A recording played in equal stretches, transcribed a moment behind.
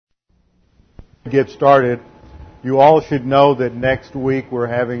Get started. You all should know that next week we're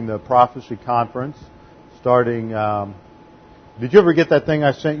having the prophecy conference starting. Did you ever get that thing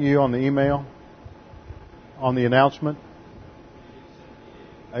I sent you on the email? On the announcement?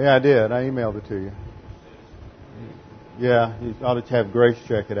 Yeah, I did. I emailed it to you. Yeah, you ought to have Grace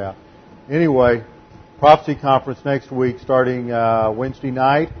check it out. Anyway, prophecy conference next week starting Wednesday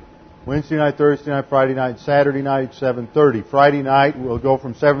night, Thursday night, Friday night, Saturday night, 7:30. Friday night we'll go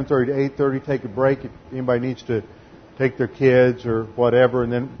from 7:30 to 8:30. Take a break if anybody needs to take their kids or whatever,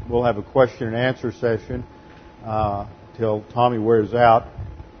 and then we'll have a question and answer session till Tommy wears out.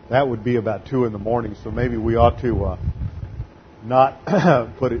 That would be about 2 in the morning, so maybe we ought to not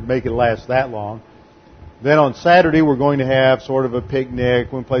make it last that long. Then on Saturday we're going to have sort of a picnic.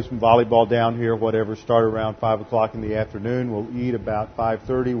 We'll play some volleyball down here, whatever. Start around 5 o'clock in the afternoon. We'll eat about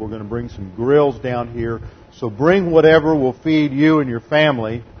 5:30. We're going to bring some grills down here. So bring whatever will feed you and your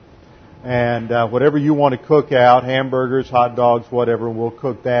family, and whatever you want to cook out, hamburgers, hot dogs, whatever. We'll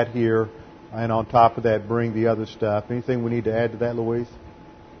cook that here, and on top of that, bring the other stuff. Anything we need to add to that, Louise?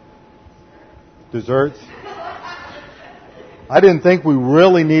 Desserts? I didn't think we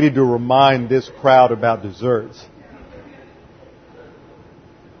really needed to remind this crowd about desserts.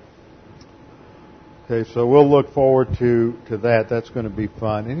 Okay, so we'll look forward to that. That's going to be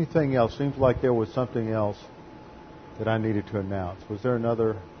fun. Anything else? Seems like there was something else that I needed to announce. Was there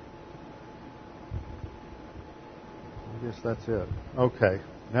another? I guess that's it. Okay,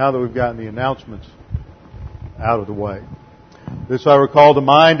 now that we've gotten the announcements out of the way. This I recall to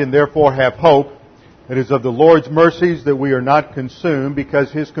mind and therefore have hope. It is of the Lord's mercies that we are not consumed,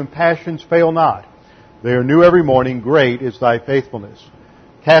 because His compassions fail not. They are new every morning. Great is thy faithfulness.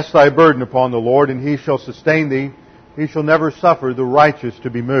 Cast thy burden upon the Lord, and He shall sustain thee. He shall never suffer the righteous to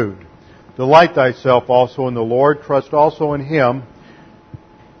be moved. Delight thyself also in the Lord. Trust also in Him,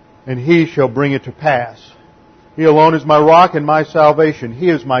 and He shall bring it to pass. He alone is my rock and my salvation. He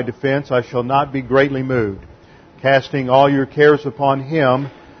is my defense. I shall not be greatly moved. Casting all your cares upon Him,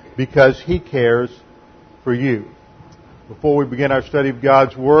 because He cares for you. Before we begin our study of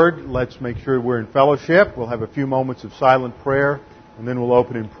God's Word, let's make sure we're in fellowship. We'll have a few moments of silent prayer, and then we'll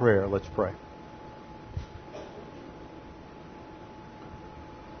open in prayer. Let's pray.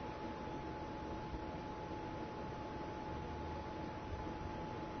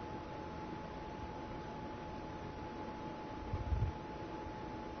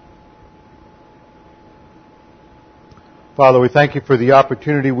 Father, we thank you for the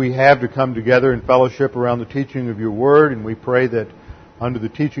opportunity we have to come together in fellowship around the teaching of your Word, and we pray that under the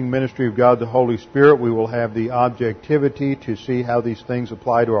teaching ministry of God the Holy Spirit, we will have the objectivity to see how these things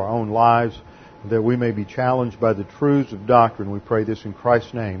apply to our own lives, that we may be challenged by the truths of doctrine. We pray this in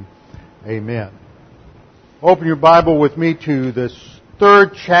Christ's name. Amen. Open your Bible with me to this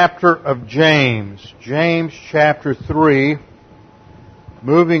 3rd chapter of James. James chapter 3.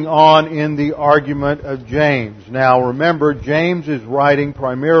 Moving on in the argument of James. Now remember, James is writing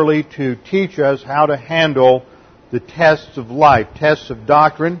primarily to teach us how to handle the tests of life, tests of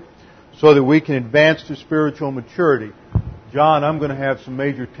doctrine, so that we can advance to spiritual maturity. John, I'm going to have some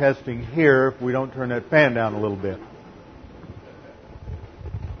major testing here if we don't turn that fan down a little bit.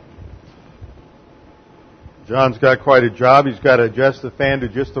 John's got quite a job. He's got to adjust the fan to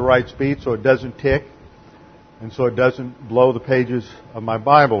just the right speed so it doesn't tick, and so it doesn't blow the pages of my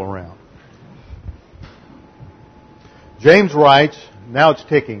Bible around. James writes, now it's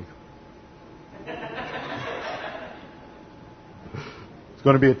ticking. It's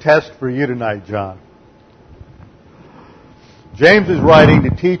going to be a test for you tonight, John. James is writing to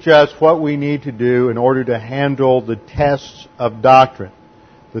teach us what we need to do in order to handle the tests of doctrine.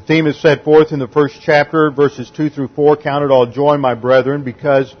 The theme is set forth in the 1st chapter, verses 2 through 4. Count it all joy, my brethren,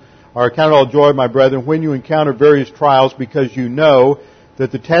 count it all joy, my brethren, when you encounter various trials, because you know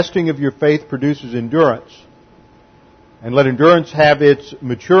that the testing of your faith produces endurance. And let endurance have its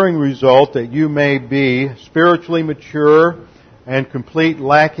maturing result, that you may be spiritually mature and complete,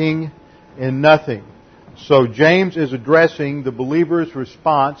 lacking in nothing. So James is addressing the believer's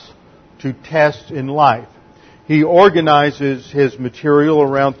response to tests in life. He organizes his material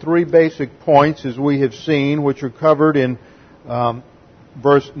around 3 basic points, as we have seen, which are covered in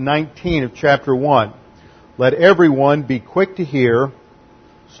verse 19 of chapter 1. Let everyone be quick to hear,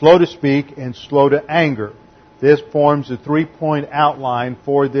 slow to speak, and slow to anger. This forms a 3-point outline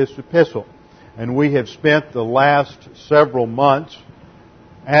for this epistle. And we have spent the last several months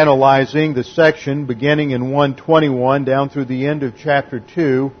analyzing the section beginning in 121 down through the end of chapter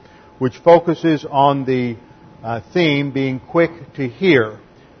 2, which focuses on the theme being quick to hear.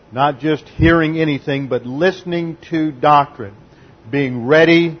 Not just hearing anything, but listening to doctrine. Being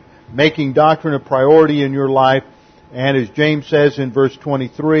ready, making doctrine a priority in your life. And as James says in verse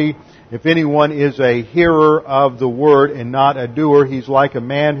 23, if anyone is a hearer of the word and not a doer, he's like a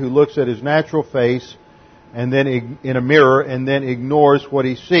man who looks at his natural face and then in a mirror and then ignores what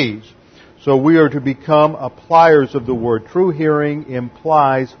he sees. So we are to become appliers of the word. True hearing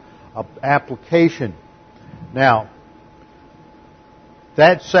implies application. Now,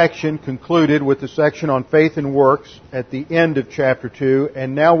 that section concluded with the section on faith and works at the end of chapter 2,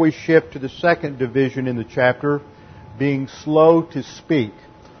 and now we shift to the second division in the chapter, being slow to speak.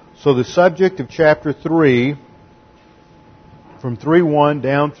 So the subject of chapter 3, from 3:1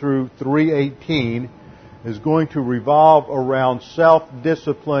 down through 3:18, is going to revolve around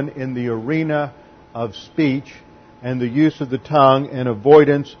self-discipline in the arena of speech and the use of the tongue and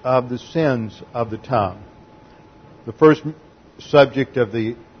avoidance of the sins of the tongue. The first subject of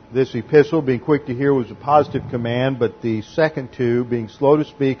this epistle, being quick to hear, was a positive command, but the second two, being slow to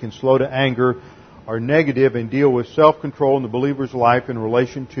speak and slow to anger, are negative and deal with self-control in the believer's life in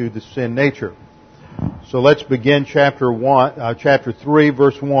relation to the sin nature. So let's begin chapter 3,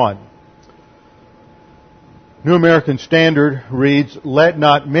 verse 1. New American Standard reads, "Let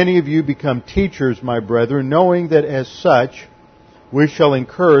not many of you become teachers, my brethren, knowing that as such we shall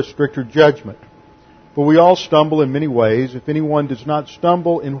incur stricter judgment. For we all stumble in many ways. If anyone does not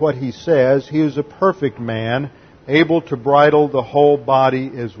stumble in what he says, he is a perfect man, able to bridle the whole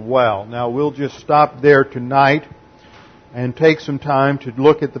body as well." Now we'll just stop there tonight and take some time to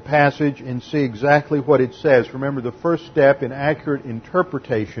look at the passage and see exactly what it says. Remember, the first step in accurate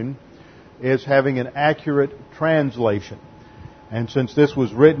interpretation is having an accurate translation. And since this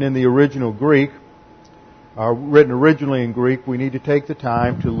was written in the original Greek, written originally in Greek, we need to take the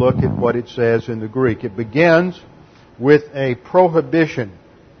time to look at what it says in the Greek. It begins with a prohibition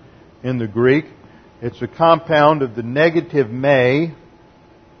in the Greek. It's a compound of the negative may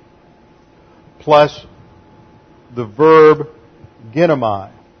plus the verb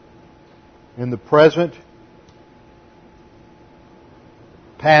ginomai. In the present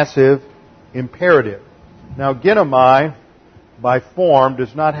passive imperative. Now, ginomai, by form,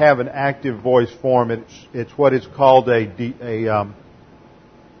 does not have an active voice form. It's what is called a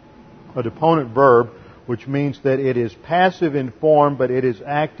deponent verb, which means that it is passive in form, but it is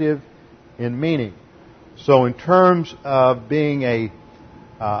active in meaning. So in terms of being a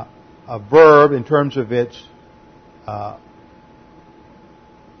verb, in terms of it's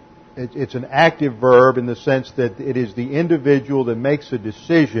an active verb in the sense that it is the individual that makes a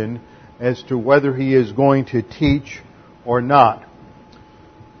decision as to whether he is going to teach or not.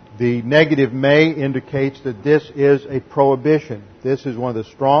 The negative may indicates that this is a prohibition. This is one of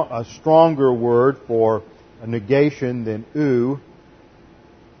a stronger word for a negation than ou.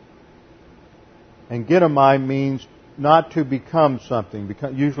 And ginomai means not to become something,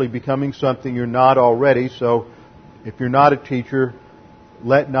 usually becoming something you're not already. So if you're not a teacher,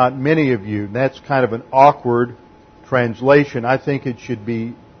 let not many of you. That's kind of an awkward translation. I think it should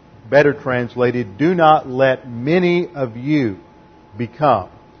be better translated, do not let many of you become.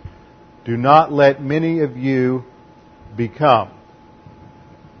 Do not let many of you become.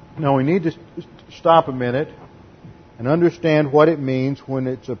 Now we need to stop a minute and understand what it means when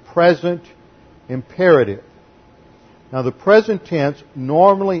it's a present imperative. Now the present tense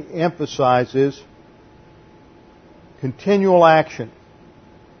normally emphasizes continual action.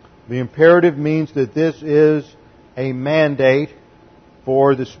 The imperative means that this is a mandate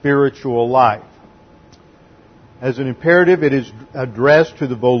for the spiritual life. As an imperative, it is addressed to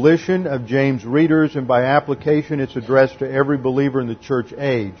the volition of James' readers, and by application, it's addressed to every believer in the church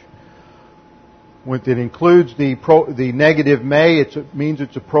age. When it includes the negative may, it means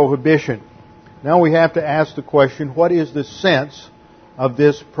it's a prohibition. Now we have to ask the question, what is the sense of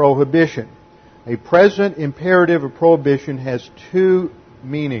this prohibition? A present imperative or prohibition has two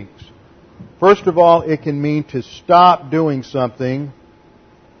meanings. First of all, it can mean to stop doing something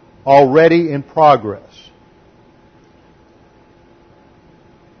already in progress.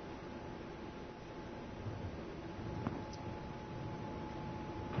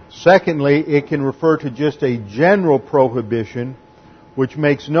 Secondly, it can refer to just a general prohibition which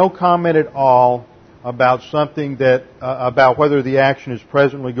makes no comment at all about something about whether the action is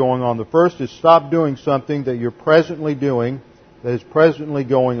presently going on. The first is stop doing something that you're presently doing, that is presently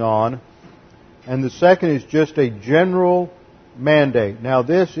going on. And the second is just a general mandate. Now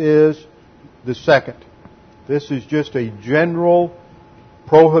this is the second. This is just a general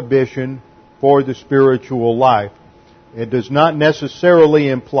prohibition for the spiritual life. It does not necessarily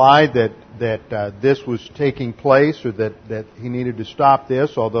imply that this was taking place or that he needed to stop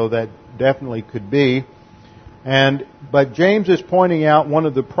this, although that definitely could be. But James is pointing out one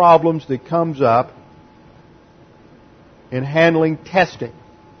of the problems that comes up in handling testing.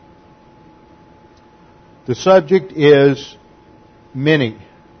 The subject is many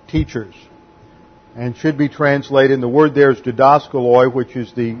teachers, and should be translated, and the word there is didaskaloi, which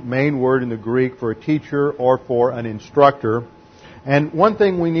is the main word in the Greek for a teacher or for an instructor. And one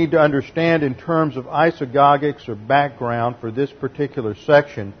thing we need to understand in terms of isagogics or background for this particular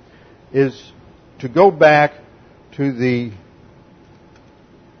section is to go back to the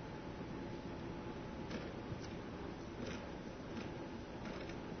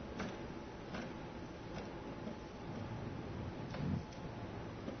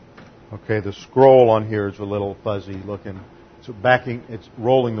the scroll on here is a little fuzzy looking. It's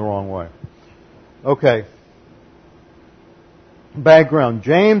rolling the wrong way. Okay. Background.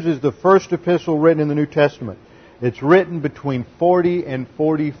 James is the first epistle written in the New Testament. It's written between 40 and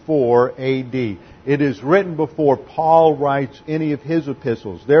 44 A.D. It is written before Paul writes any of his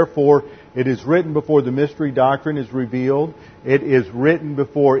epistles. Therefore, it is written before the mystery doctrine is revealed. It is written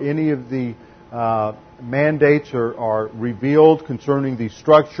before any of the mandates are revealed concerning the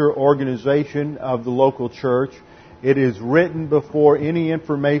structure, organization of the local church. It is written before any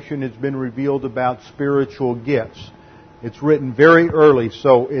information has been revealed about spiritual gifts. It's written very early,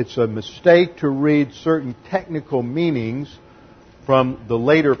 so it's a mistake to read certain technical meanings from the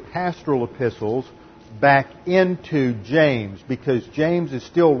later pastoral epistles back into James, because James is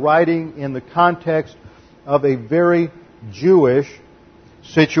still writing in the context of a very Jewish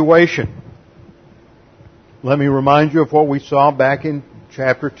situation. Let me remind you of what we saw back in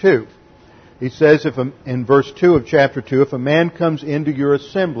chapter 2. He says in verse 2 of chapter 2, if a man comes into your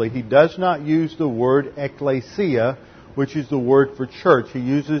assembly, he does not use the word ekklesia, which is the word for church. He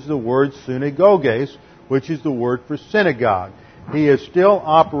uses the word synagoges, which is the word for synagogue. He is still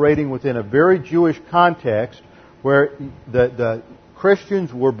operating within a very Jewish context where the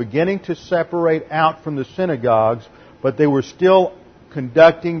Christians were beginning to separate out from the synagogues, but they were still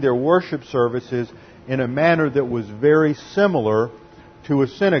conducting their worship services in a manner that was very similar to a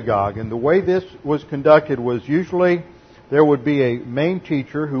synagogue. And the way this was conducted was usually there would be a main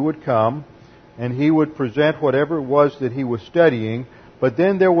teacher who would come and he would present whatever it was that he was studying, but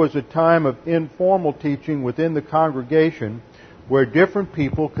then there was a time of informal teaching within the congregation where different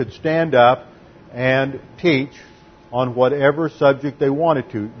people could stand up and teach on whatever subject they wanted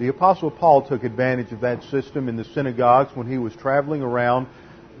to. The Apostle Paul took advantage of that system in the synagogues when he was traveling around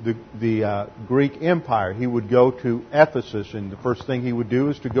the Greek Empire. He would go to Ephesus, and the first thing he would do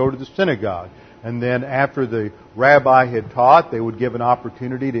is to go to the synagogue. And then after the rabbi had taught, they would give an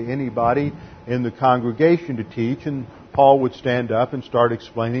opportunity to anybody in the congregation to teach, and Paul would stand up and start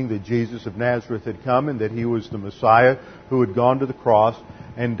explaining that Jesus of Nazareth had come and that he was the Messiah who had gone to the cross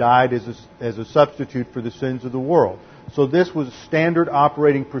and died as a substitute for the sins of the world. So this was a standard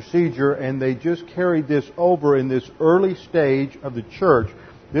operating procedure, and they just carried this over in this early stage of the church.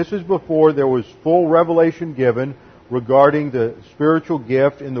 This is before there was full revelation given regarding the spiritual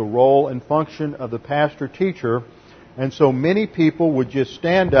gift and the role and function of the pastor-teacher. And so many people would just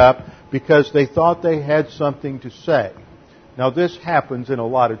stand up because they thought they had something to say. Now this happens in a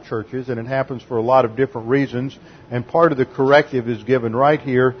lot of churches, and it happens for a lot of different reasons. And part of the corrective is given right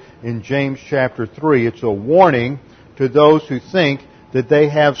here in James chapter 3. It's a warning to those who think that they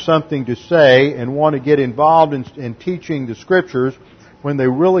have something to say and want to get involved in teaching the Scriptures when they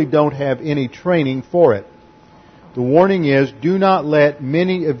really don't have any training for it. The warning is, do not let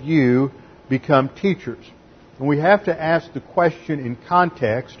many of you become teachers. And we have to ask the question in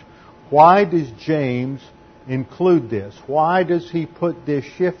context, why does James include this? Why does he put this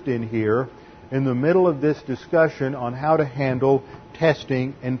shift in here in the middle of this discussion on how to handle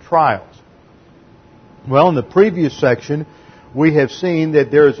testing and trials? Well, in the previous section, we have seen that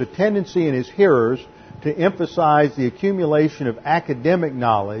there is a tendency in his hearers to emphasize the accumulation of academic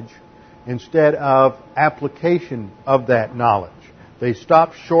knowledge instead of application of that knowledge. They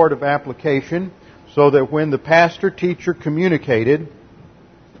stopped short of application, so that when the pastor-teacher communicated,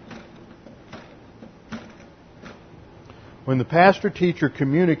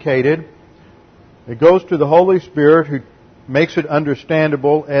 it goes to the Holy Spirit who makes it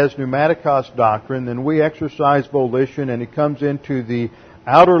understandable as pneumatikos doctrine, then we exercise volition, and it comes into the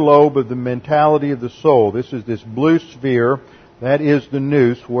outer lobe of the mentality of the soul. This is this blue sphere. That is the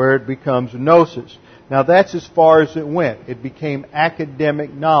nous, where it becomes gnosis. Now that's as far as it went. It became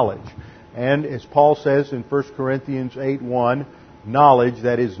academic knowledge. And as Paul says in 1 Corinthians 8:1, knowledge,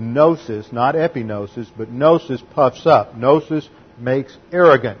 that is gnosis, not epignosis, but gnosis puffs up. Gnosis makes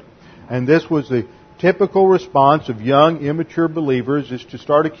arrogant. And this was the typical response of young, immature believers is to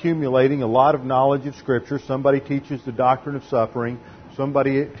start accumulating a lot of knowledge of Scripture. Somebody teaches the doctrine of suffering.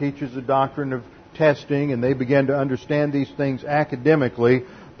 Somebody teaches the doctrine of testing, and they begin to understand these things academically,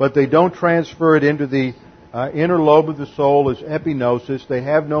 but they don't transfer it into the inner lobe of the soul as epignosis. They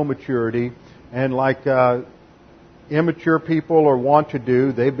have no maturity, and like immature people are wont to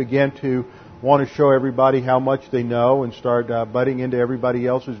do, they begin to want to show everybody how much they know and start butting into everybody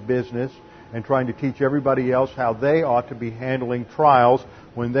else's business and trying to teach everybody else how they ought to be handling trials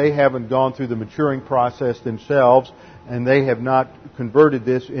when they haven't gone through the maturing process themselves and they have not converted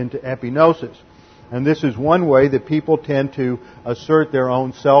this into epignosis. And this is one way that people tend to assert their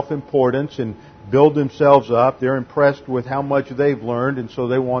own self-importance and build themselves up. They're impressed with how much they've learned, and so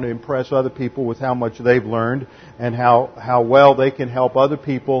they want to impress other people with how much they've learned and how well they can help other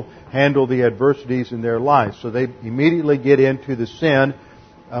people handle the adversities in their life. So they immediately get into the sin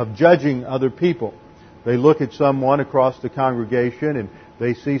of judging other people. They look at someone across the congregation and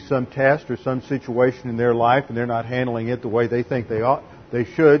they see some test or some situation in their life and they're not handling it the way they think they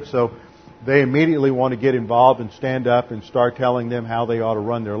should, so they immediately want to get involved and stand up and start telling them how they ought to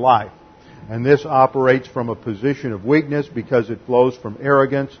run their life. And this operates from a position of weakness because it flows from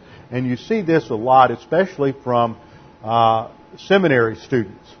arrogance. And you see this a lot, especially from seminary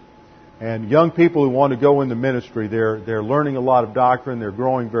students. And young people who want to go into ministry, they're learning a lot of doctrine, they're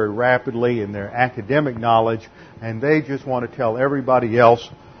growing very rapidly in their academic knowledge, and they just want to tell everybody else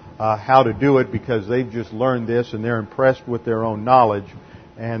how to do it because they've just learned this and they're impressed with their own knowledge.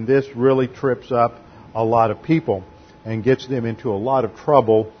 And this really trips up a lot of people and gets them into a lot of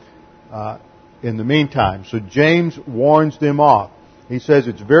trouble in the meantime. So James warns them off. He says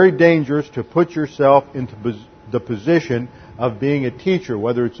it's very dangerous to put yourself into the position of being a teacher,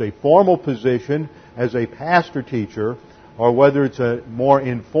 whether it's a formal position as a pastor teacher or whether it's a more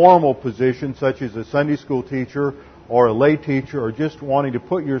informal position such as a Sunday school teacher or a lay teacher, or just wanting to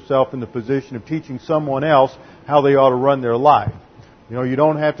put yourself in the position of teaching someone else how they ought to run their life. You know, you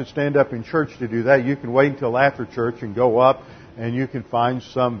don't have to stand up in church to do that. You can wait until after church and go up and you can find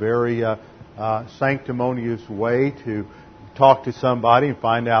some very sanctimonious way to talk to somebody and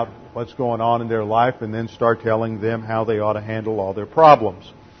find out what's going on in their life and then start telling them how they ought to handle all their problems.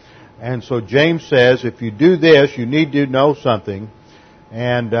 And so James says if you do this, you need to know something,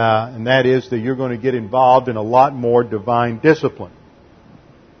 and that is that you're going to get involved in a lot more divine discipline.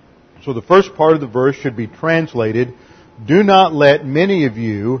 So the first part of the verse should be translated, do not let many of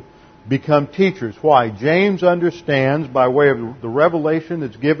you become teachers. Why? James understands by way of the revelation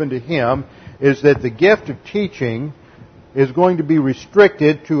that's given to him is that the gift of teaching is going to be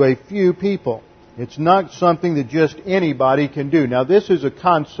restricted to a few people. It's not something that just anybody can do. Now, this is a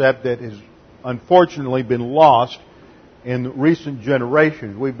concept that has unfortunately been lost in recent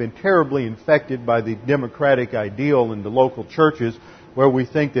generations. We've been terribly infected by the democratic ideal in the local churches where we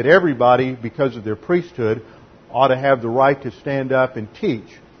think that everybody, because of their priesthood, ought to have the right to stand up and teach.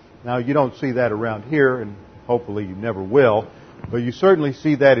 Now, you don't see that around here, and hopefully you never will, but you certainly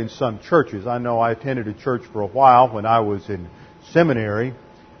see that in some churches. I know I attended a church for a while when I was in seminary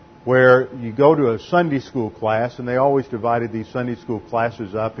where you go to a Sunday school class, and they always divided these Sunday school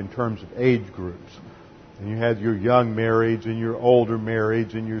classes up in terms of age groups. And you had your young marrieds and your older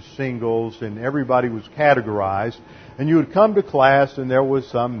marrieds and your singles, and everybody was categorized. And you would come to class, and there was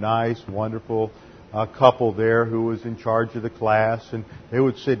some nice, wonderful couple there who was in charge of the class, and they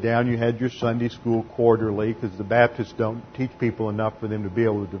would sit down. You had your Sunday school quarterly, because the Baptists don't teach people enough for them to be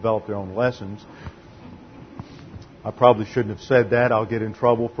able to develop their own lessons. I probably shouldn't have said that. I'll get in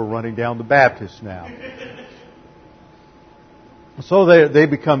trouble for running down the Baptists now. So they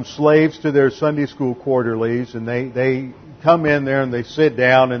become slaves to their Sunday school quarterlies, and they come in there and they sit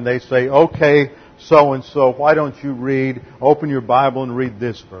down and they say, okay, so-and-so, why don't you open your Bible and read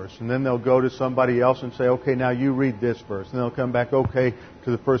this verse. And then they'll go to somebody else and say, okay, now you read this verse. And they'll come back, okay,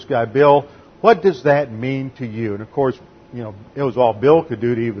 to the first guy, Bill, what does that mean to you? And of course, you know, it was all Bill could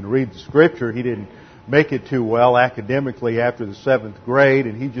do to even read the Scripture. He didn't make it too well academically after the 7th grade,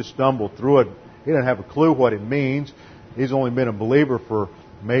 and he just stumbled through it. He didn't have a clue what it means. He's only been a believer for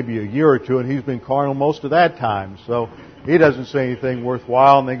maybe a year or two, and he's been carnal most of that time. So he doesn't say anything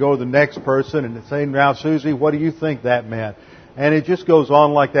worthwhile, and they go to the next person and they say, now, Susie, what do you think that meant? And it just goes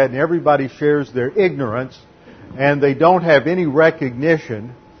on like that, and everybody shares their ignorance, and they don't have any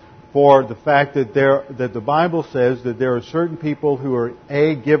recognition for the fact that the Bible says that there are certain people who are,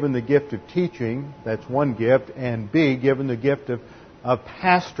 A, given the gift of teaching, that's one gift, and B, given the gift of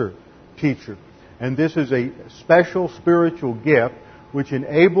pastor teacher. And this is a special spiritual gift which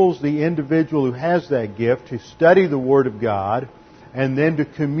enables the individual who has that gift to study the Word of God and then to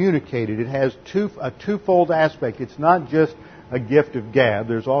communicate it. It has a twofold aspect. It's not just a gift of gab.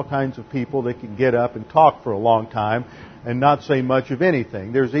 There's all kinds of people that can get up and talk for a long time and not say much of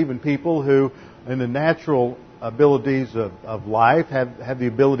anything. There's even people who, in the natural abilities of life, have the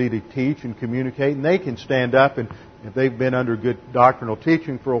ability to teach and communicate, and they can stand up, and if they've been under good doctrinal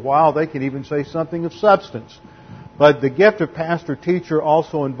teaching for a while, they can even say something of substance. But the gift of pastor-teacher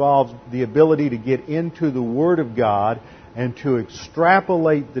also involves the ability to get into the Word of God and to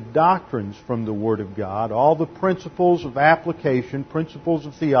extrapolate the doctrines from the Word of God, all the principles of application, principles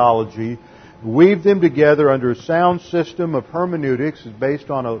of theology, weave them together under a sound system of hermeneutics based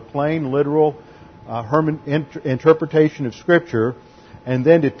on a plain, literal interpretation of Scripture, and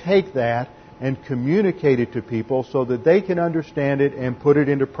then to take that and communicate it to people so that they can understand it and put it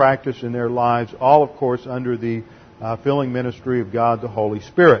into practice in their lives, all, of course, under the filling ministry of God, the Holy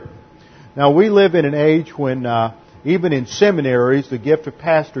Spirit. Now, we live in an age when even in seminaries, the gift of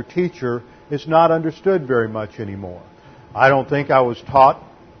pastor-teacher is not understood very much anymore. I don't think I was taught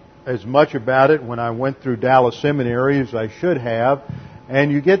as much about it when I went through Dallas Seminary as I should have.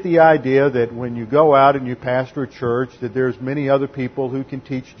 And you get the idea that when you go out and you pastor a church, that there's many other people who can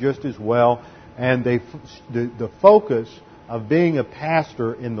teach just as well. And the focus of being a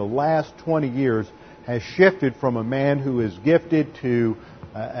pastor in the last 20 years has shifted from a man who is gifted to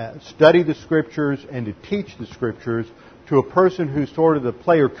study the Scriptures and to teach the Scriptures to a person who's sort of the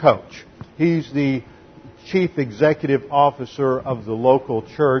player coach. He's the chief executive officer of the local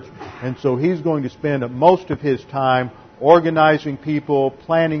church, and so he's going to spend most of his time organizing people,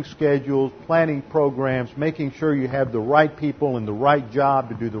 planning schedules, planning programs, making sure you have the right people in the right job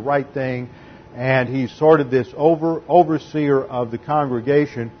to do the right thing, and he's sort of this overseer of the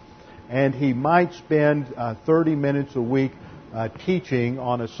congregation, and he might spend 30 minutes a week teaching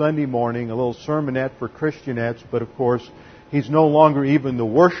on a Sunday morning, a little sermonette for Christianettes, but of course he's no longer even the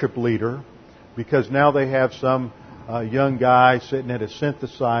worship leader because now they have some young guy sitting at a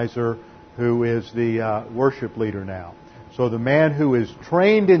synthesizer who is the worship leader now. So the man who is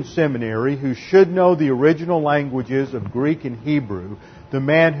trained in seminary, who should know the original languages of Greek and Hebrew, the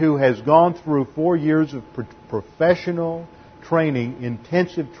man who has gone through 4 years of professional training,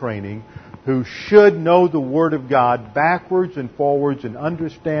 intensive training, who should know the Word of God backwards and forwards and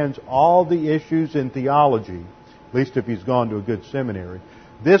understands all the issues in theology, at least if he's gone to a good seminary.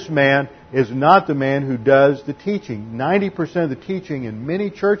 This man is not the man who does the teaching. 90% of the teaching in many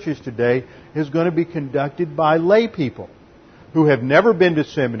churches today is going to be conducted by lay people who have never been to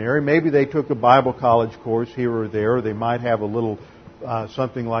seminary. Maybe they took a Bible college course here or there, or they might have a little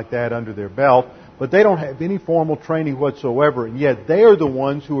something like that under their belt, but they don't have any formal training whatsoever, and yet they are the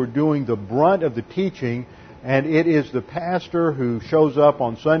ones who are doing the brunt of the teaching, and it is the pastor who shows up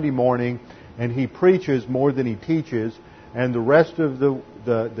on Sunday morning and he preaches more than he teaches, and the rest of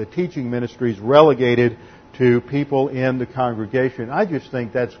the teaching ministry is relegated to people in the congregation. I just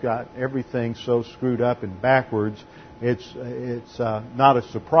think that's got everything so screwed up and backwards. It's not a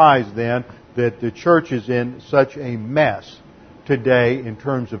surprise then that the church is in such a mess today in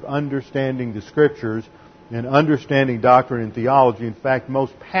terms of understanding the Scriptures and understanding doctrine and theology. In fact,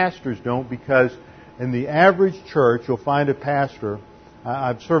 most pastors don't, because in the average church, you'll find a pastor,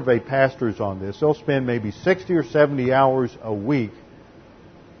 I've surveyed pastors on this, they'll spend maybe 60 or 70 hours a week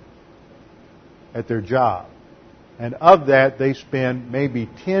at their job. And of that, they spend maybe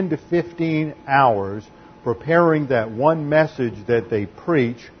 10 to 15 hours preparing that one message that they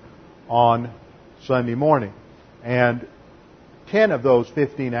preach on Sunday morning. And 10 of those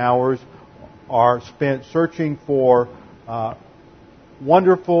 15 hours are spent searching for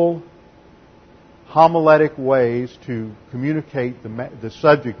wonderful homiletic ways to communicate the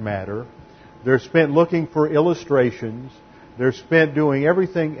subject matter. They're spent looking for illustrations. They're spent doing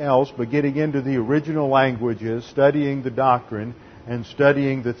everything else but getting into the original languages, studying the doctrine, and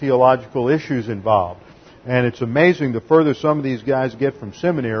studying the theological issues involved. And it's amazing, the further some of these guys get from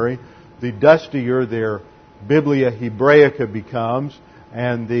seminary, the dustier their Biblia Hebraica becomes,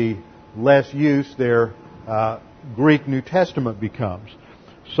 and the less use their Greek New Testament becomes.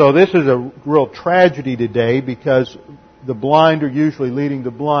 So this is a real tragedy today, because the blind are usually leading the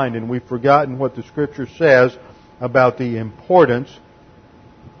blind, and we've forgotten what the Scripture says about the importance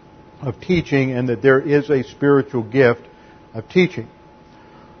of teaching, and that there is a spiritual gift of teaching.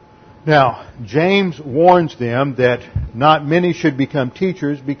 Now, James warns them that not many should become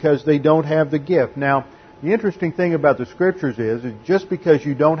teachers because they don't have the gift. Now, the interesting thing about the Scriptures is just because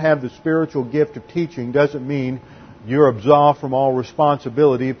you don't have the spiritual gift of teaching doesn't mean you're absolved from all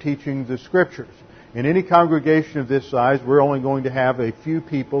responsibility of teaching the Scriptures. In any congregation of this size, we're only going to have a few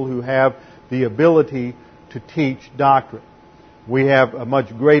people who have the ability to teach doctrine. We have a much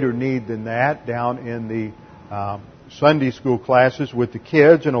greater need than that down in the Sunday school classes with the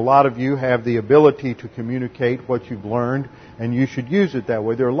kids, and a lot of you have the ability to communicate what you've learned, and you should use it that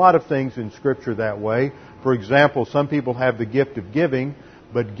way. There are a lot of things in Scripture that way. For example, some people have the gift of giving,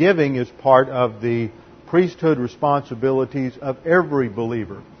 but giving is part of the priesthood responsibilities of every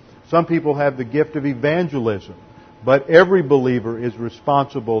believer. Some people have the gift of evangelism, but every believer is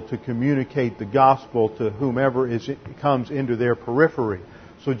responsible to communicate the gospel to whomever comes into their periphery.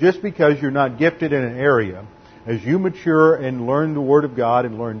 So just because you're not gifted in an area, as you mature and learn the Word of God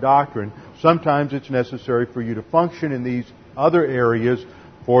and learn doctrine, sometimes it's necessary for you to function in these other areas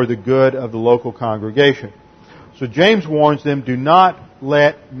for the good of the local congregation. So James warns them, do not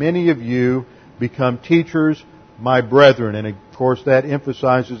let many of you become teachers, my brethren. And of course that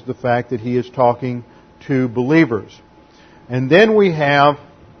emphasizes the fact that he is talking to believers. And then we have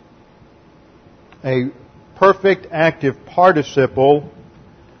a perfect active participle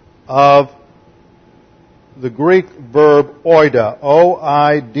of the Greek verb oida,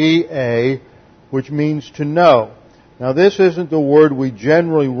 O-I-D-A, which means to know. Now this isn't the word we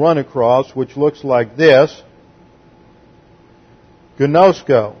generally run across, which looks like this.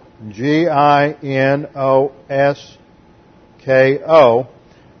 Gnosko, G-I-N-O-S-K-O.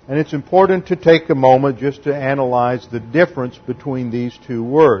 And it's important to take a moment just to analyze the difference between these two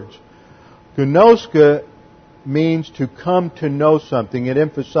words. Gnoska means to come to know something. It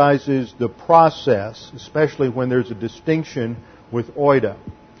emphasizes the process, especially when there's a distinction with oida.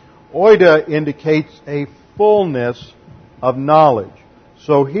 Oida indicates a fullness of knowledge.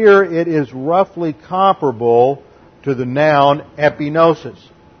 So here it is roughly comparable to the noun epignosis.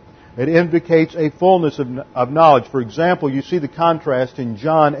 It indicates a fullness of knowledge. For example, you see the contrast in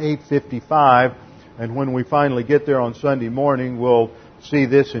John 8:55, and when we finally get there on Sunday morning, we'll see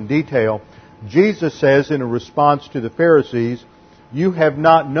this in detail. Jesus says in a response to the Pharisees, you have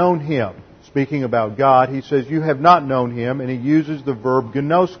not known Him. Speaking about God, He says, you have not known Him, and He uses the verb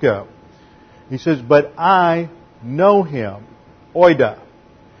gnosko. He says, but I know Him, oida,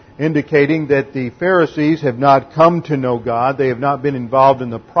 indicating that the Pharisees have not come to know God. They have not been involved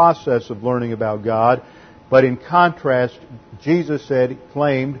in the process of learning about God. But in contrast, Jesus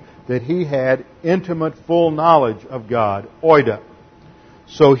claimed that He had intimate, full knowledge of God, oida.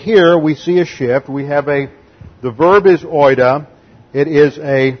 So here we see a shift. We have the verb is oida. It is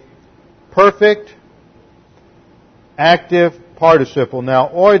a perfect active participle. Now,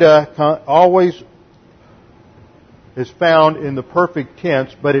 oida always is found in the perfect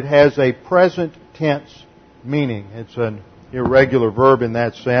tense, but it has a present tense meaning. It's an irregular verb in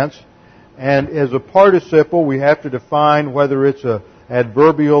that sense. And as a participle, we have to define whether it's an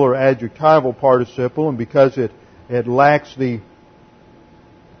adverbial or adjectival participle, and because it lacks the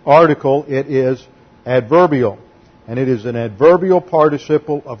article, it is adverbial. And it is an adverbial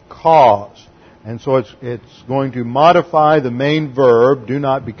participle of cause. And so it's going to modify the main verb, do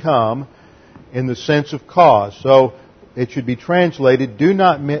not become, in the sense of cause. So it should be translated, do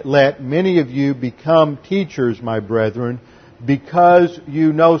not let many of you become teachers, my brethren, because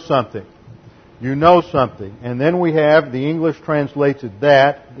you know something. You know something. And then we have, the English translates it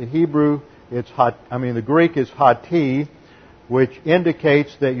that, the the Greek is hati, which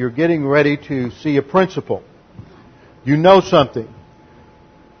indicates that you're getting ready to see a principle. You know something.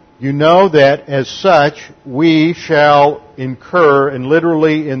 You know that as such we shall incur, and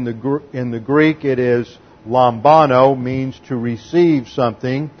literally in the Greek it is lambano, means to receive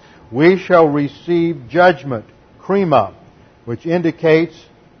something. We shall receive judgment, krima, which indicates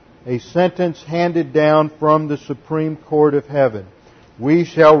a sentence handed down from the Supreme Court of Heaven. We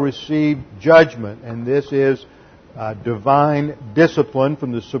shall receive judgment, and this is divine discipline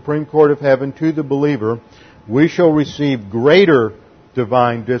from the Supreme Court of Heaven to the believer. We shall receive greater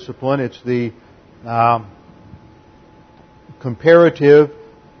divine discipline. It's the comparative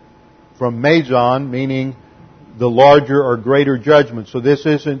from meson, meaning the larger or greater judgment. So this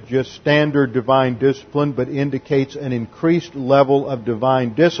isn't just standard divine discipline, but indicates an increased level of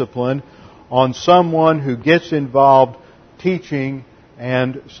divine discipline on someone who gets involved teaching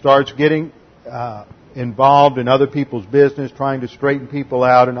and starts getting involved in other people's business, trying to straighten people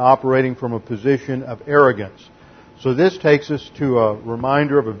out and operating from a position of arrogance. So this takes us to a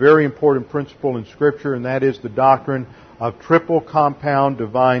reminder of a very important principle in Scripture, and that is the doctrine of triple compound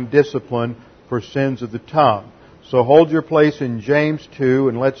divine discipline for sins of the tongue. So hold your place in James 2,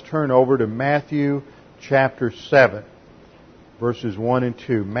 and let's turn over to Matthew chapter 7, verses 1 and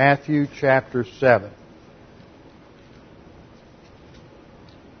 2. Matthew chapter 7.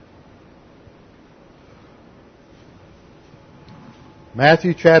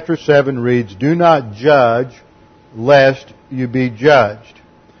 Matthew chapter 7 reads, do not judge lest you be judged.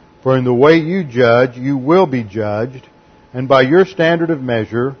 For in the way you judge, you will be judged, and by your standard of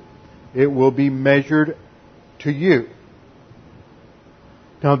measure, it will be measured to you.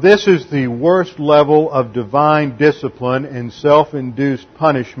 Now, this is the worst level of divine discipline and self-induced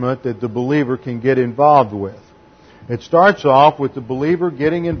punishment that the believer can get involved with. It starts off with the believer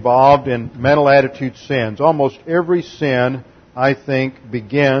getting involved in mental attitude sins. Almost every sin, I think,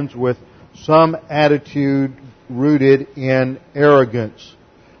 begins with some attitude rooted in arrogance.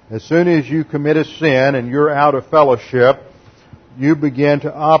 As soon as you commit a sin and you're out of fellowship, you begin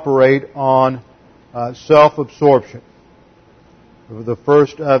to operate on self-absorption. The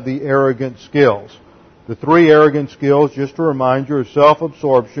first of the arrogant skills. The three arrogant skills, just to remind you, are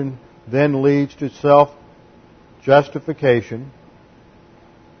self-absorption, then leads to self-justification.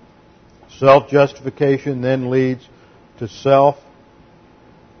 Self-justification then leads to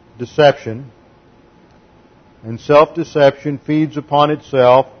self-deception. And self-deception feeds upon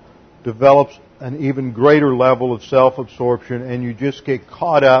itself, develops an even greater level of self-absorption, and you just get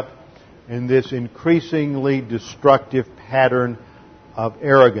caught up in this increasingly destructive pattern of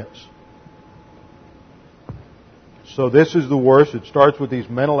arrogance. So this is the worst. It starts with these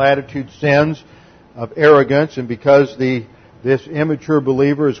mental attitude sins of arrogance, and because this immature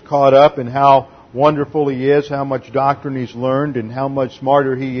believer is caught up in how wonderful he is, how much doctrine he's learned, and how much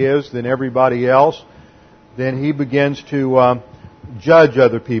smarter he is than everybody else, then he begins to judge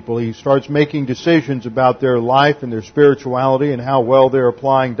other people. He starts making decisions about their life and their spirituality and how well they're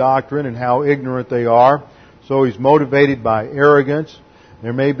applying doctrine and how ignorant they are. So he's motivated by arrogance.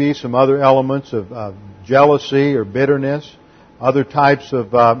 There may be some other elements of jealousy or bitterness. Other types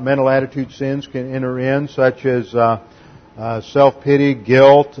of mental attitude sins can enter in, such as self-pity,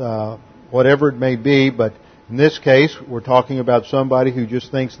 guilt, whatever it may be. But in this case, we're talking about somebody who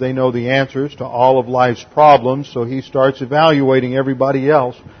just thinks they know the answers to all of life's problems, so he starts evaluating everybody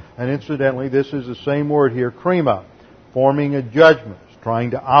else. And incidentally, this is the same word here, krima, forming a judgment,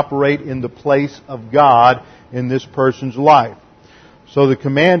 trying to operate in the place of God in this person's life. So the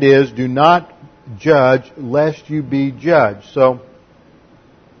command is, do not judge lest you be judged. So,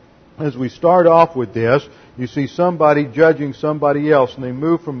 as we start off with this, you see somebody judging somebody else, and they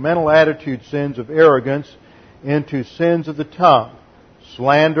move from mental attitude sins of arrogance into sins of the tongue.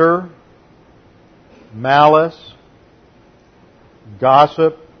 Slander, malice,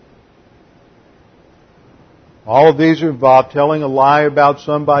 gossip. All of these are involved telling a lie about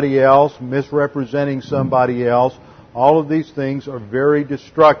somebody else, misrepresenting somebody else. All of these things are very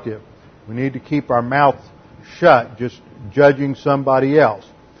destructive. We need to keep our mouth shut, just judging somebody else.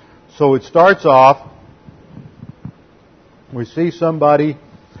 So it starts off, we see somebody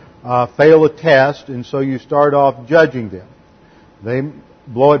fail a test, and so you start off judging them. They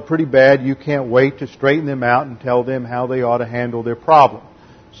blow it pretty bad. You can't wait to straighten them out and tell them how they ought to handle their problem.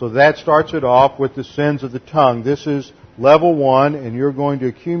 So that starts it off with the sins of the tongue. This is level 1, and you're going to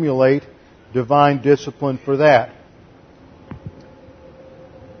accumulate divine discipline for that.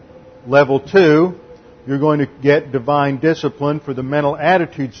 Level 2, you're going to get divine discipline for the mental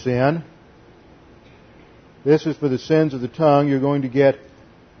attitude sin. This is for the sins of the tongue. You're going to get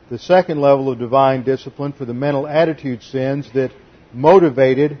the second level of divine discipline for the mental attitude sins that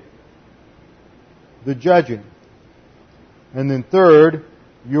motivated the judging. And then third,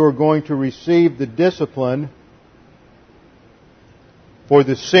 you're going to receive the discipline for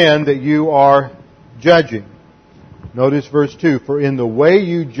the sin that you are judging. Notice verse 2, for in the way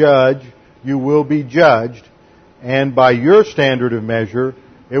you judge, you will be judged, and by your standard of measure,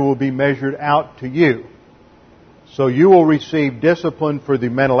 it will be measured out to you. So you will receive discipline for the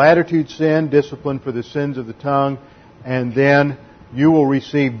mental attitude sin, discipline for the sins of the tongue, and then you will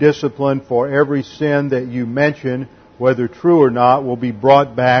receive discipline for every sin that you mention, whether true or not, will be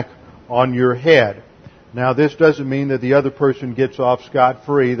brought back on your head. Now, this doesn't mean that the other person gets off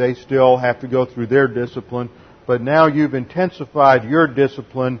scot-free. They still have to go through their discipline. But now you've intensified your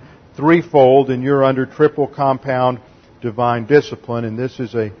discipline threefold, and you're under triple compound divine discipline. And this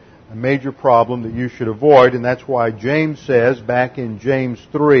is a major problem that you should avoid. And that's why James says, back in James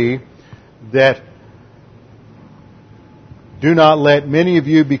 3, that do not let many of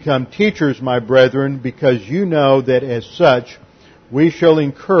you become teachers, my brethren, because you know that as such we shall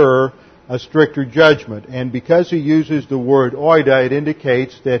incur a stricter judgment. And because he uses the word oida, it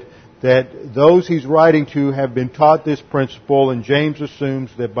indicates that those he's writing to have been taught this principle, and James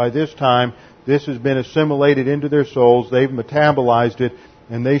assumes that by this time this has been assimilated into their souls, they've metabolized it,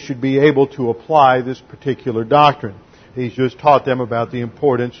 and they should be able to apply this particular doctrine. He's just taught them about the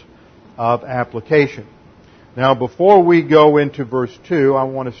importance of application. Now, before we go into verse 2, I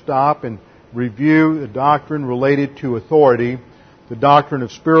want to stop and review the doctrine related to authority, the doctrine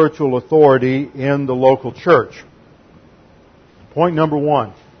of spiritual authority in the local church. Point number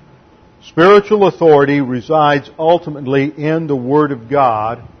 1. Spiritual authority resides ultimately in the Word of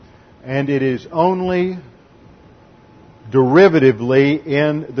God, and it is only derivatively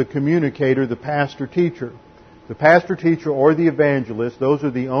in the communicator, the pastor-teacher. The pastor-teacher or the evangelist, those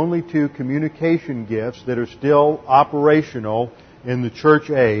are the only two communication gifts that are still operational in the church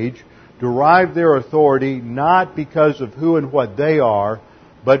age, derive their authority not because of who and what they are,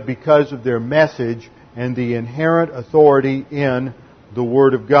 but because of their message and the inherent authority in the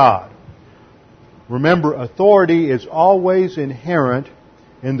Word of God. Remember, authority is always inherent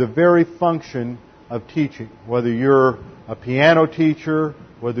in the very function of teaching. Whether you're a piano teacher,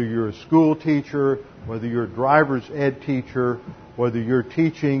 whether you're a school teacher, whether you're a driver's ed teacher, whether you're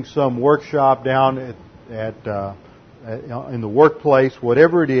teaching some workshop down in the workplace,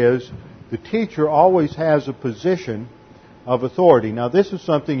 whatever it is, the teacher always has a position of authority. Now, this is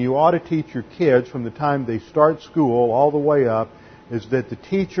something you ought to teach your kids from the time they start school all the way up, is that the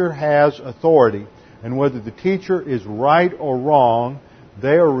teacher has authority. And whether the teacher is right or wrong,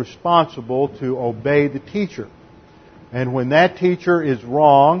 they are responsible to obey the teacher. And when that teacher is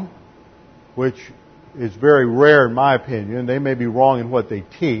wrong, which is very rare in my opinion, they may be wrong in what they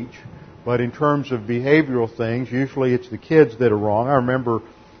teach, but in terms of behavioral things, usually it's the kids that are wrong. I remember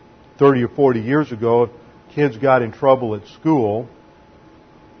 30 or 40 years ago, kids got in trouble at school.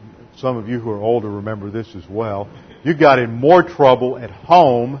 Some of you who are older remember this as well. You got in more trouble at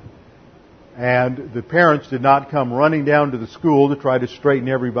home, and the parents did not come running down to the school to try to straighten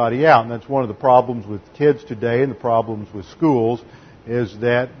everybody out. And that's one of the problems with kids today and the problems with schools, is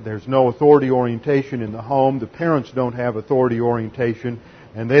that there's no authority orientation in the home. The parents don't have authority orientation,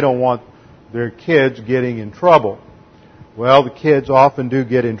 and they don't want their kids getting in trouble. Well, the kids often do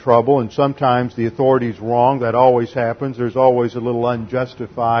get in trouble, and sometimes the authority's wrong. That always happens. There's always a little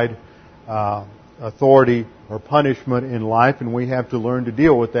unjustified authority or punishment in life, and we have to learn to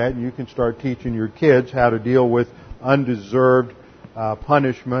deal with that. And you can start teaching your kids how to deal with undeserved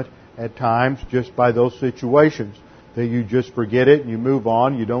punishment at times just by those situations. That you just forget it and you move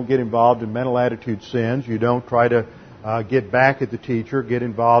on. You don't get involved in mental attitude sins. You don't try to get back at the teacher, get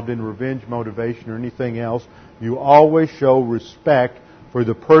involved in revenge motivation or anything else. You always show respect for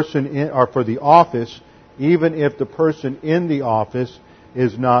the person or for the office, even if the person in the office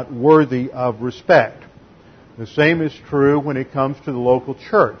is not worthy of respect. The same is true when it comes to the local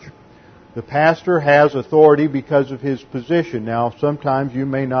church. The pastor has authority because of his position. Now, sometimes you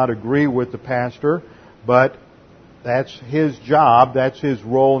may not agree with the pastor, but that's his job, that's his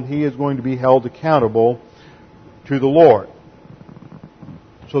role, and he is going to be held accountable to the Lord.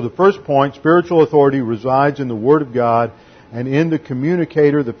 So the first point, spiritual authority resides in the Word of God and in the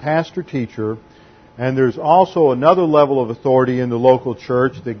communicator, the pastor-teacher. And there's also another level of authority in the local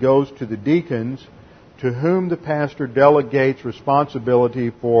church that goes to the deacons, to whom the pastor delegates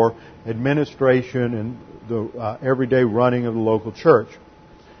responsibility for administration and the everyday running of the local church.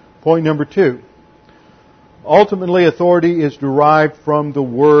 Point number 2. Ultimately, authority is derived from the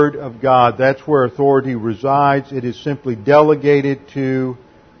Word of God. That's where authority resides. It is simply delegated to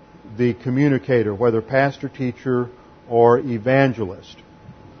the communicator, whether pastor, teacher, or evangelist.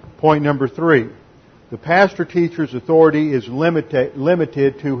 Point number 3. The pastor-teacher's authority is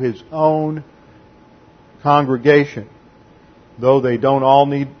limited to his own congregation. Though they don't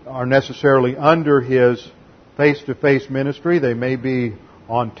all are necessarily under his face-to-face ministry, they may be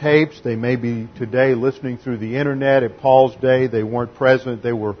on tapes, they may be today listening through the internet. At Paul's day, they weren't present,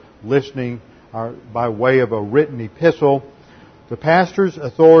 they were listening by way of a written epistle. The pastor's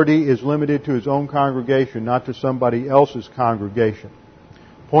authority is limited to his own congregation, not to somebody else's congregation.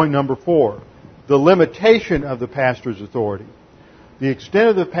 Point number 4. The limitation of the pastor's authority. The extent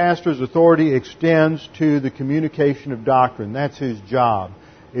of the pastor's authority extends to the communication of doctrine. That's his job,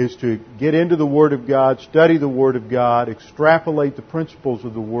 is to get into the Word of God, study the Word of God, extrapolate the principles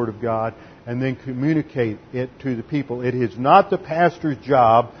of the Word of God, and then communicate it to the people. It is not the pastor's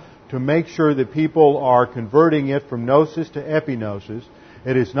job to make sure that people are converting it from gnosis to epignosis.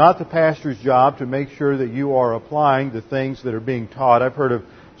 It is not the pastor's job to make sure that you are applying the things that are being taught. I've heard of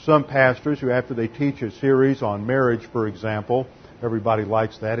some pastors who, after they teach a series on marriage, for example, everybody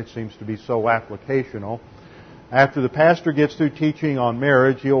likes that. It seems to be so applicational. After the pastor gets through teaching on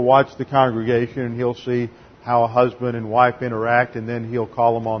marriage, he'll watch the congregation and he'll see how a husband and wife interact, and then he'll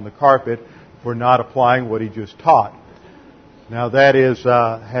call them on the carpet for not applying what he just taught. Now that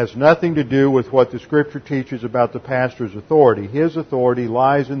has nothing to do with what the Scripture teaches about the pastor's authority. His authority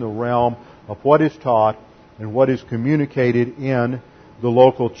lies in the realm of what is taught and what is communicated in the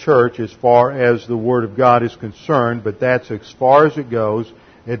local church as far as the Word of God is concerned, but that's as far as it goes.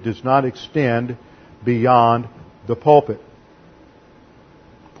 It does not extend beyond the pulpit.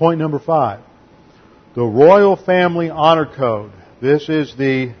 Point number 5. The Royal Family Honor Code. This is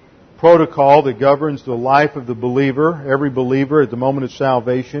the protocol that governs the life of the believer. Every believer at the moment of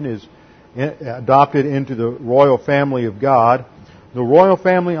salvation is adopted into the royal family of God. The Royal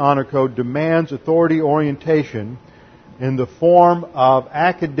Family Honor Code demands authority orientation in the form of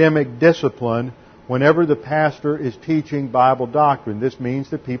academic discipline whenever the pastor is teaching Bible doctrine. This means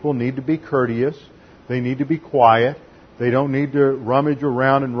that people need to be courteous. They need to be quiet. They don't need to rummage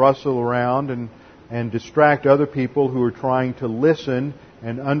around and rustle around and distract other people who are trying to listen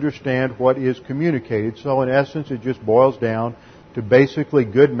and understand what is communicated. So in essence, it just boils down to basically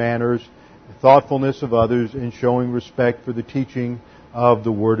good manners, thoughtfulness of others, and showing respect for the teaching of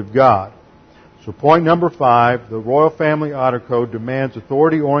the Word of God. So point number 5, the Royal Family Honor Code demands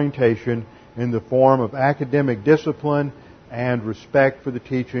authority orientation in the form of academic discipline and respect for the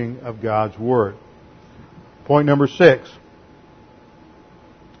teaching of God's Word. Point number 6.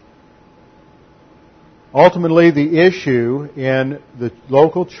 Ultimately, the issue in the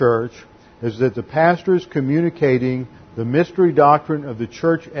local church is that the pastor is communicating the mystery doctrine of the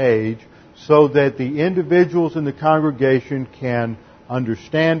church age so that the individuals in the congregation can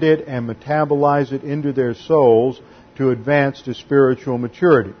understand it and metabolize it into their souls to advance to spiritual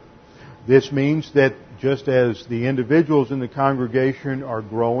maturity. This means that just as the individuals in the congregation are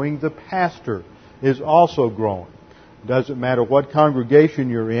growing, the pastor is also growing. It doesn't matter what congregation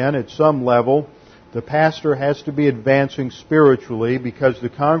you're in, at some level, the pastor has to be advancing spiritually because the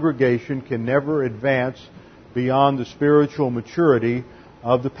congregation can never advance beyond the spiritual maturity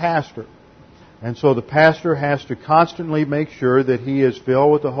of the pastor. And so the pastor has to constantly make sure that he is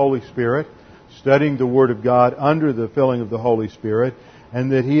filled with the Holy Spirit, studying the Word of God under the filling of the Holy Spirit,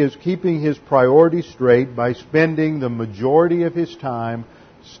 and that he is keeping his priorities straight by spending the majority of his time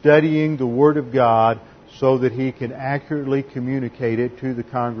studying the Word of God so that he can accurately communicate it to the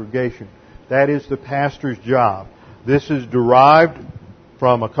congregation. That is the pastor's job. This is derived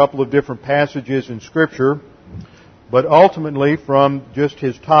from a couple of different passages in Scripture, but ultimately from just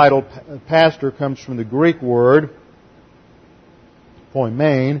his title. Pastor comes from the Greek word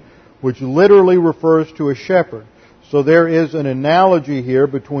poimen, which literally refers to a shepherd. So there is an analogy here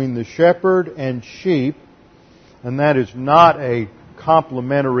between the shepherd and sheep, and that is not a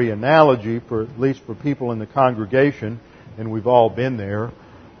complimentary analogy, for at least for people in the congregation, and we've all been there.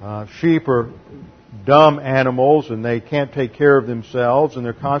 Sheep are dumb animals, and they can't take care of themselves, and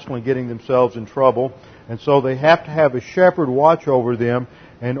they're constantly getting themselves in trouble. And so they have to have a shepherd watch over them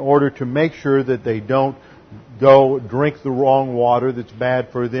in order to make sure that they don't go drink the wrong water that's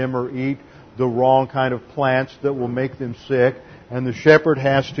bad for them or eat the wrong kind of plants that will make them sick. And the shepherd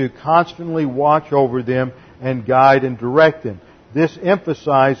has to constantly watch over them and guide and direct them. This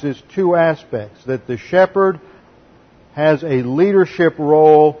emphasizes two aspects: that the shepherd has a leadership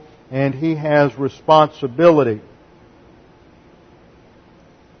role and he has responsibility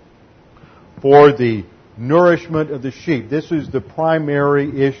for the nourishment of the sheep. This is the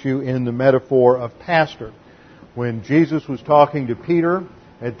primary issue in the metaphor of pastor. When Jesus was talking to Peter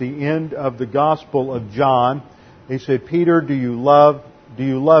at the end of the Gospel of John, he said, "Peter, do you love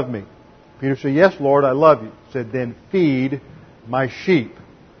me?" Peter said, "Yes, Lord, I love you." He said, "Then feed my sheep."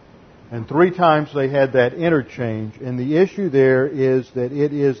 And 3 times they had that interchange. And the issue there is that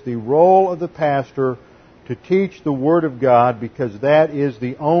it is the role of the pastor to teach the Word of God, because that is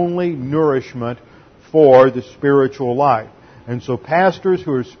the only nourishment for the spiritual life. And so pastors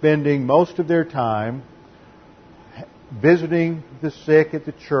who are spending most of their time visiting the sick at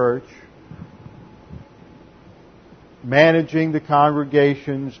the church, managing the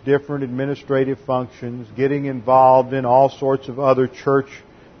congregation's different administrative functions, getting involved in all sorts of other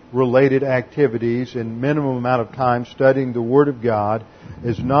church-related activities, and minimum amount of time studying the Word of God,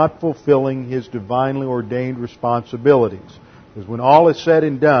 is not fulfilling his divinely ordained responsibilities. Because when all is said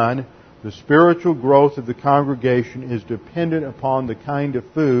and done, the spiritual growth of the congregation is dependent upon the kind of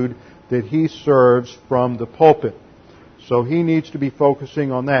food that he serves from the pulpit. So he needs to be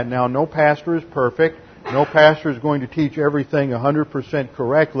focusing on that. Now, no pastor is perfect. No pastor is going to teach everything 100%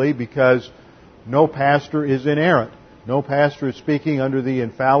 correctly, because no pastor is inerrant. No pastor is speaking under the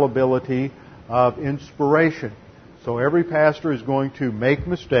infallibility of inspiration. So every pastor is going to make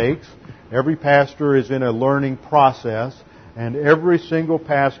mistakes. Every pastor is in a learning process. And every single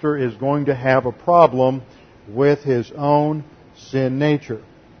pastor is going to have a problem with his own sin nature.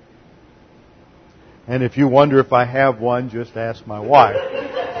 And if you wonder if I have one, just ask my wife.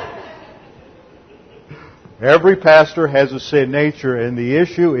 Every pastor has a sin nature, and the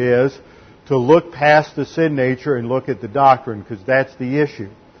issue is to look past the sin nature and look at the doctrine, because that's the issue.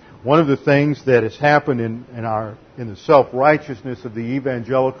 One of the things that has happened in the self-righteousness of the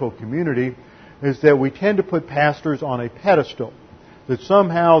evangelical community is that we tend to put pastors on a pedestal, that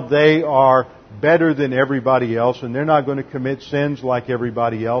somehow they are better than everybody else and they're not going to commit sins like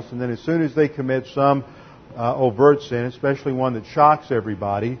everybody else, and then as soon as they commit some overt sin, especially one that shocks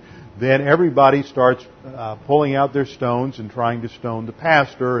everybody, then everybody starts pulling out their stones and trying to stone the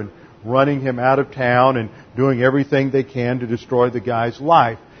pastor and running him out of town and doing everything they can to destroy the guy's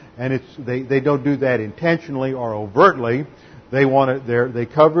life. And they don't do that intentionally or overtly. They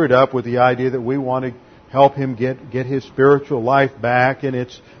cover it up with the idea that we want to help him get his spiritual life back, and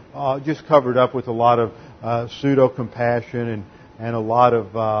it's just covered up with a lot of pseudo compassion and a lot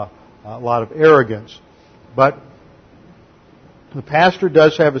of arrogance. But the pastor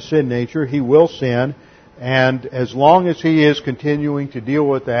does have a sin nature. He will sin, and as long as he is continuing to deal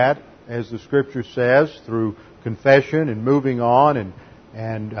with that, as the Scripture says, through confession and moving on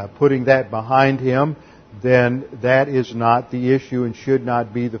and putting that behind him, then that is not the issue and should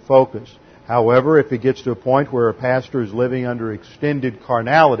not be the focus. However, if it gets to a point where a pastor is living under extended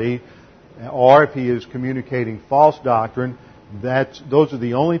carnality, or if he is communicating false doctrine, those are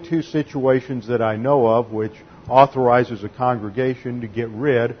the only two situations that I know of which authorizes a congregation to get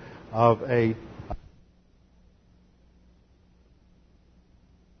rid of a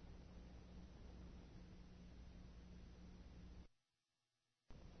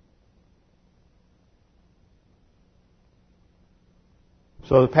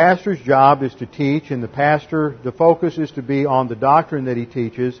So the pastor's job is to teach, and the focus is to be on the doctrine that he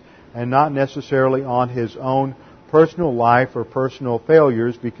teaches and not necessarily on his own personal life or personal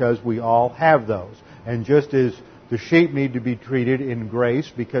failures, because we all have those. And just as the sheep need to be treated in grace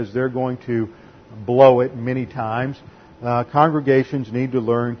because they're going to blow it many times, congregations need to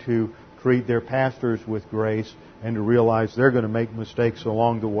learn to treat their pastors with grace and to realize they're going to make mistakes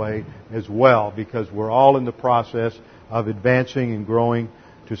along the way as well, because we're all in the process of advancing and growing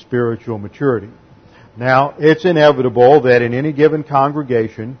to spiritual maturity. Now, it's inevitable that in any given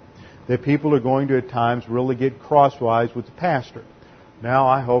congregation that people are going to at times really get crosswise with the pastor. Now,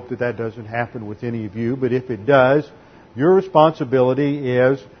 I hope that doesn't happen with any of you, but if it does, your responsibility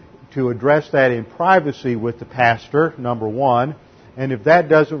is to address that in privacy with the pastor, number one, and if that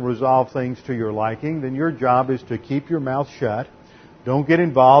doesn't resolve things to your liking, then your job is to keep your mouth shut. Don't get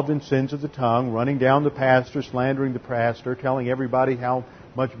involved in sins of the tongue, running down the pastor, slandering the pastor, telling everybody how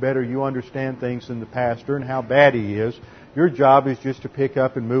much better you understand things than the pastor and how bad he is. Your job is just to pick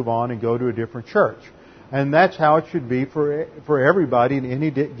up and move on and go to a different church. And that's how it should be for everybody in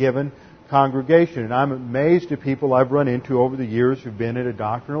any given congregation. And I'm amazed at people I've run into over the years who've been at a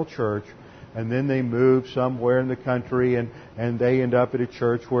doctrinal church, and then they move somewhere in the country and they end up at a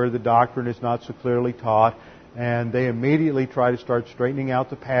church where the doctrine is not so clearly taught, and they immediately try to start straightening out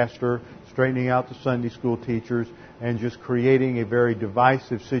the pastor, straightening out the Sunday school teachers, and just creating a very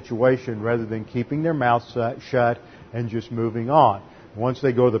divisive situation rather than keeping their mouths shut and just moving on. Once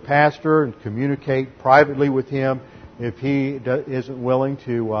they go to the pastor and communicate privately with him, if he isn't willing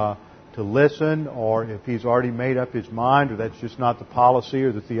to listen, or if he's already made up his mind, or that's just not the policy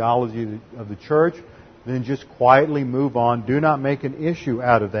or the theology of the church, then just quietly move on. Do not make an issue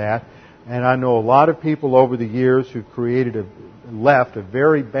out of that. And I know a lot of people over the years who've left a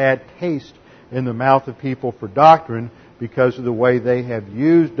very bad taste in the mouth of people for doctrine because of the way they have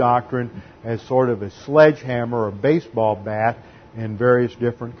used doctrine as sort of a sledgehammer or a baseball bat in various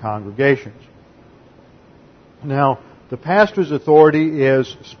different congregations. Now, the pastor's authority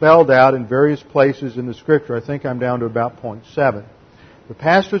is spelled out in various places in the Scripture. I think I'm down to about point 7. The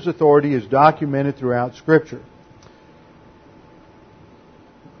pastor's authority is documented throughout Scripture.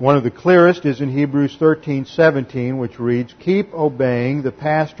 One of the clearest is in Hebrews 13:17, which reads, "Keep obeying the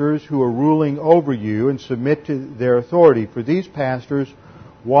pastors who are ruling over you and submit to their authority. For these pastors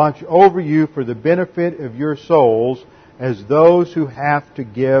watch over you for the benefit of your souls as those who have to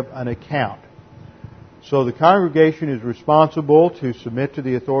give an account." So the congregation is responsible to submit to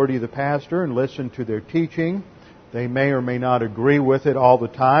the authority of the pastor and listen to their teaching. They may or may not agree with it all the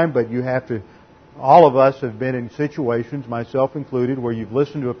time, but you have to. All of us have been in situations, myself included, where you've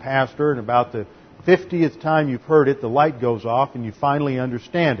listened to a pastor and about the 50th time you've heard it, the light goes off and you finally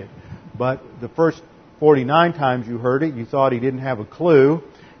understand it. But the first 49 times you heard it, you thought he didn't have a clue.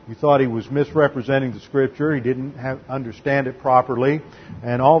 You thought he was misrepresenting the Scripture. He didn't understand it properly.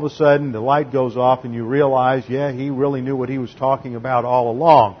 And all of a sudden the light goes off and you realize, yeah, he really knew what he was talking about all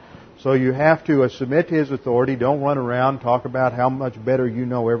along. So you have to submit to his authority. Don't run around and talk about how much better you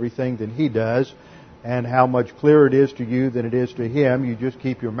know everything than he does. and how much clearer it is to you than it is to him, you just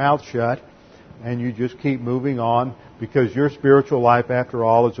keep your mouth shut and you just keep moving on, because your spiritual life, after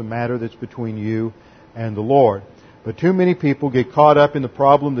all, is a matter that's between you and the Lord. But too many people get caught up in the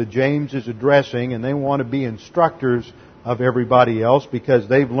problem that James is addressing, and they want to be instructors of everybody else because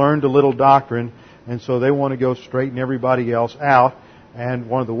they've learned a little doctrine, and so they want to go straighten everybody else out. And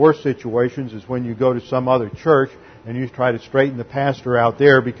one of the worst situations is when you go to some other church and you try to straighten the pastor out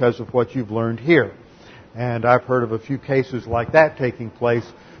there because of what you've learned here. And I've heard of a few cases like that taking place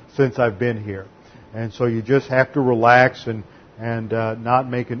since I've been here. And so you just have to relax and not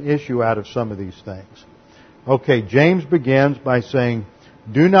make an issue out of some of these things. Okay, James begins by saying,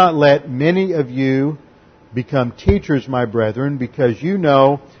 "Do not let many of you become teachers, my brethren, because you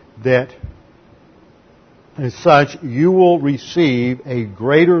know that as such you will receive a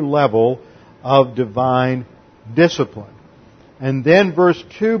greater level of divine discipline." And then verse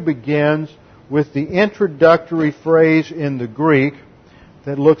 2 begins with the introductory phrase in the Greek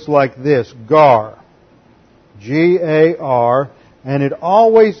that looks like this, gar, G-A-R, and it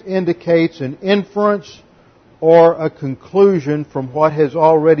always indicates an inference or a conclusion from what has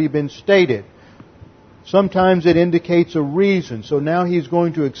already been stated. Sometimes it indicates a reason. So now he's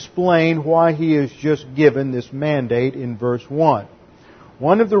going to explain why he is just given this mandate in verse 1.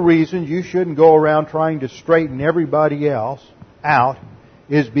 One of the reasons you shouldn't go around trying to straighten everybody else out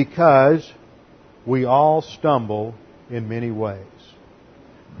is because we all stumble in many ways.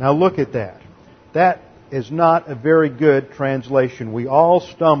 Now look at that. That is not a very good translation. We all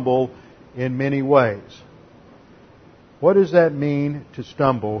stumble in many ways. What does that mean, to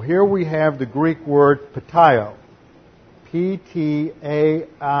stumble? Here we have the Greek word patio. P-T-A-I-O.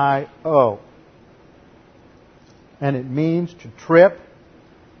 And it means to trip,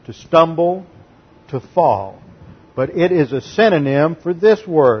 to stumble, to fall. But it is a synonym for this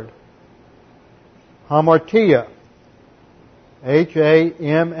word, hamartia. H-A-M-A-R-T-I-A,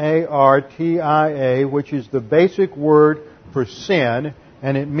 which is the basic word for sin,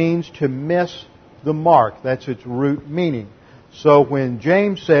 and it means to miss the mark. That's its root meaning. So when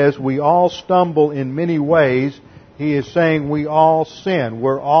James says we all stumble in many ways, he is saying we all sin.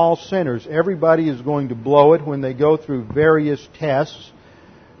 We're all sinners. Everybody is going to blow it when they go through various tests.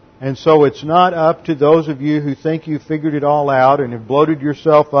 And so it's not up to those of you who think you figured it all out and have bloated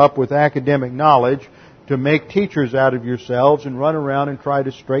yourself up with academic knowledge to make teachers out of yourselves and run around and try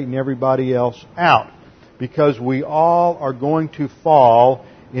to straighten everybody else out. Because we all are going to fall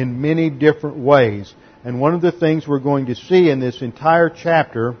in many different ways. And one of the things we're going to see in this entire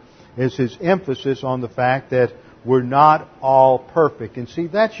chapter is his emphasis on the fact that we're not all perfect. And see,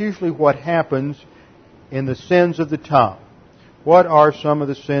 that's usually what happens in the sins of the tongue. What are some of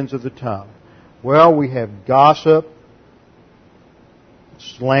the sins of the tongue? Well, we have gossip,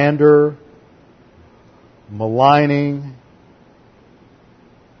 slander, maligning,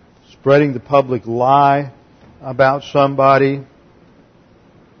 spreading the public lie about somebody,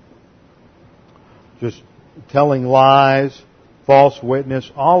 just telling lies, false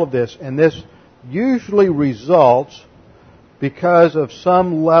witness, all of this. And this usually results because of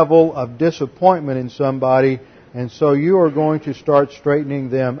some level of disappointment in somebody, and so you are going to start straightening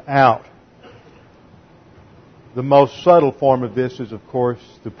them out. The most subtle form of this is, of course,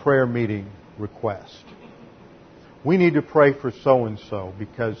 the prayer meeting request. We need to pray for so-and-so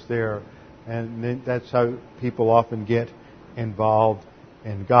because and that's how people often get involved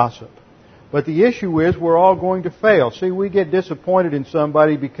in gossip. But the issue is we're all going to fail. See, we get disappointed in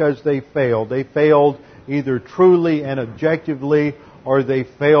somebody because they failed. They failed either truly and objectively, or they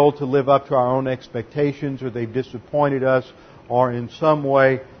failed to live up to our own expectations, or they've disappointed us, or in some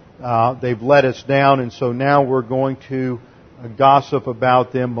way they've let us down, and so now we're going to gossip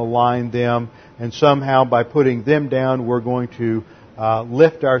about them, malign them, and somehow by putting them down we're going to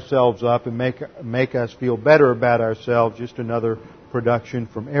lift ourselves up and make us feel better about ourselves, just another production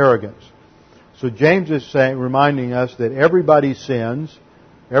from arrogance. So James is reminding us that everybody sins,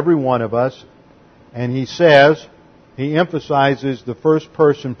 every one of us, and he emphasizes the first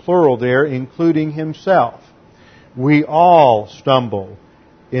person plural there, including himself. We all stumble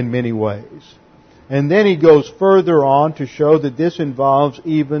in many ways. And then he goes further on to show that this involves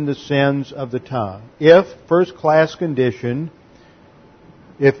even the sins of the tongue. First class condition,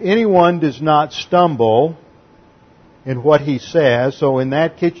 if anyone does not stumble in what he says, so in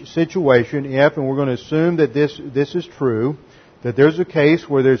that situation, and we're going to assume that this is true, that there's a case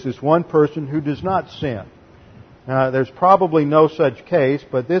where there's this one person who does not sin. Now, there's probably no such case,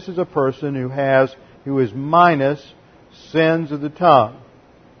 but this is a person who is minus sins of the tongue.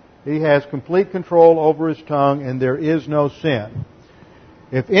 He has complete control over his tongue, and there is no sin.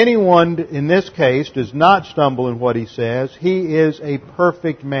 If anyone in this case does not stumble in what he says, he is a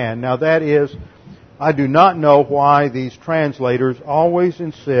perfect man. Now that is, I do not know why these translators always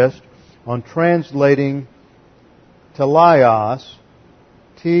insist on translating teleios,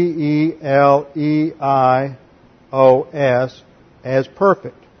 T-E-L-E-I-O-S, as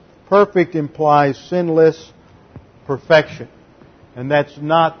perfect. Perfect implies sinless perfection. And that's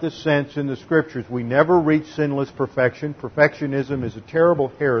not the sense in the Scriptures. We never reach sinless perfection. Perfectionism is a terrible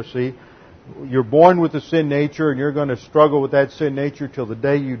heresy. You're born with a sin nature and you're going to struggle with that sin nature till the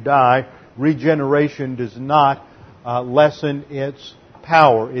day you die. Regeneration does not lessen its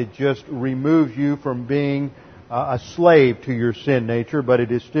power. It just removes you from being a slave to your sin nature, but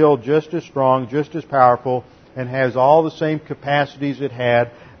it is still just as strong, just as powerful, and has all the same capacities it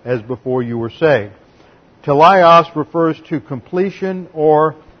had as before you were saved. Teleios refers to completion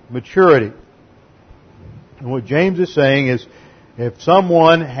or maturity. And what James is saying is, if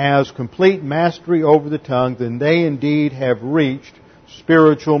someone has complete mastery over the tongue, then they indeed have reached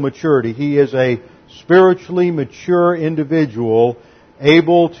spiritual maturity. He is a spiritually mature individual,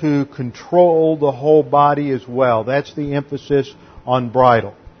 able to control the whole body as well. That's the emphasis on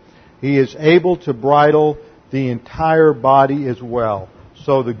bridle. He is able to bridle the entire body as well.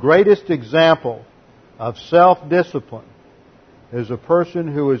 So the greatest example of self-discipline is a person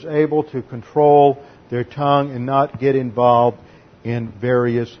who is able to control their tongue and not get involved in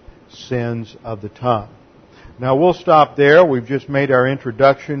various sins of the tongue. Now we'll stop there. We've just made our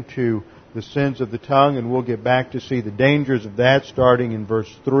introduction to the sins of the tongue, and we'll get back to see the dangers of that starting in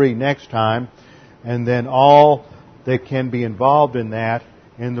verse 3 next time, and then all that can be involved in that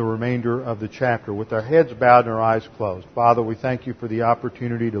in the remainder of the chapter. With our heads bowed and our eyes closed. Father, we thank you for the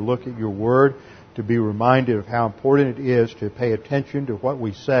opportunity to look at your Word, to be reminded of how important it is to pay attention to what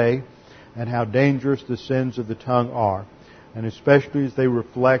we say and how dangerous the sins of the tongue are, and especially as they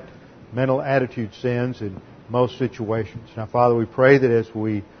reflect mental attitude sins in most situations. Now, Father, we pray that as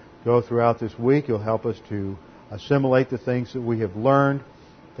we go throughout this week, you'll help us to assimilate the things that we have learned,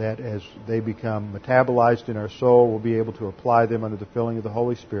 that as they become metabolized in our soul, we'll be able to apply them under the filling of the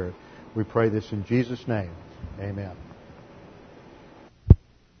Holy Spirit. We pray this in Jesus' name. Amen.